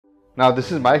Now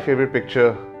this is my favorite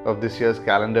picture of this year's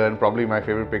calendar and probably my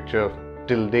favorite picture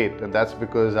till date, and that's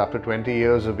because after 20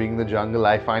 years of being in the jungle,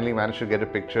 I finally managed to get a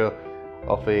picture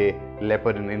of a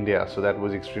leopard in India. So that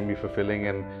was extremely fulfilling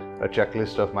and a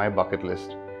checklist of my bucket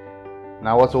list.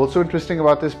 Now what's also interesting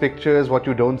about this picture is what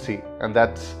you don't see, and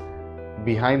that's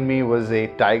behind me was a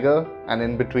tiger, and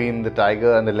in between the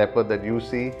tiger and the leopard that you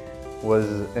see was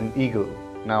an eagle.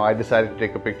 Now I decided to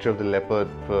take a picture of the leopard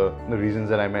for the reasons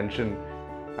that I mentioned,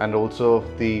 and also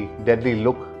the deadly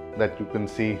look that you can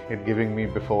see it giving me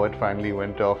before it finally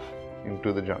went off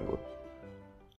into the jungle.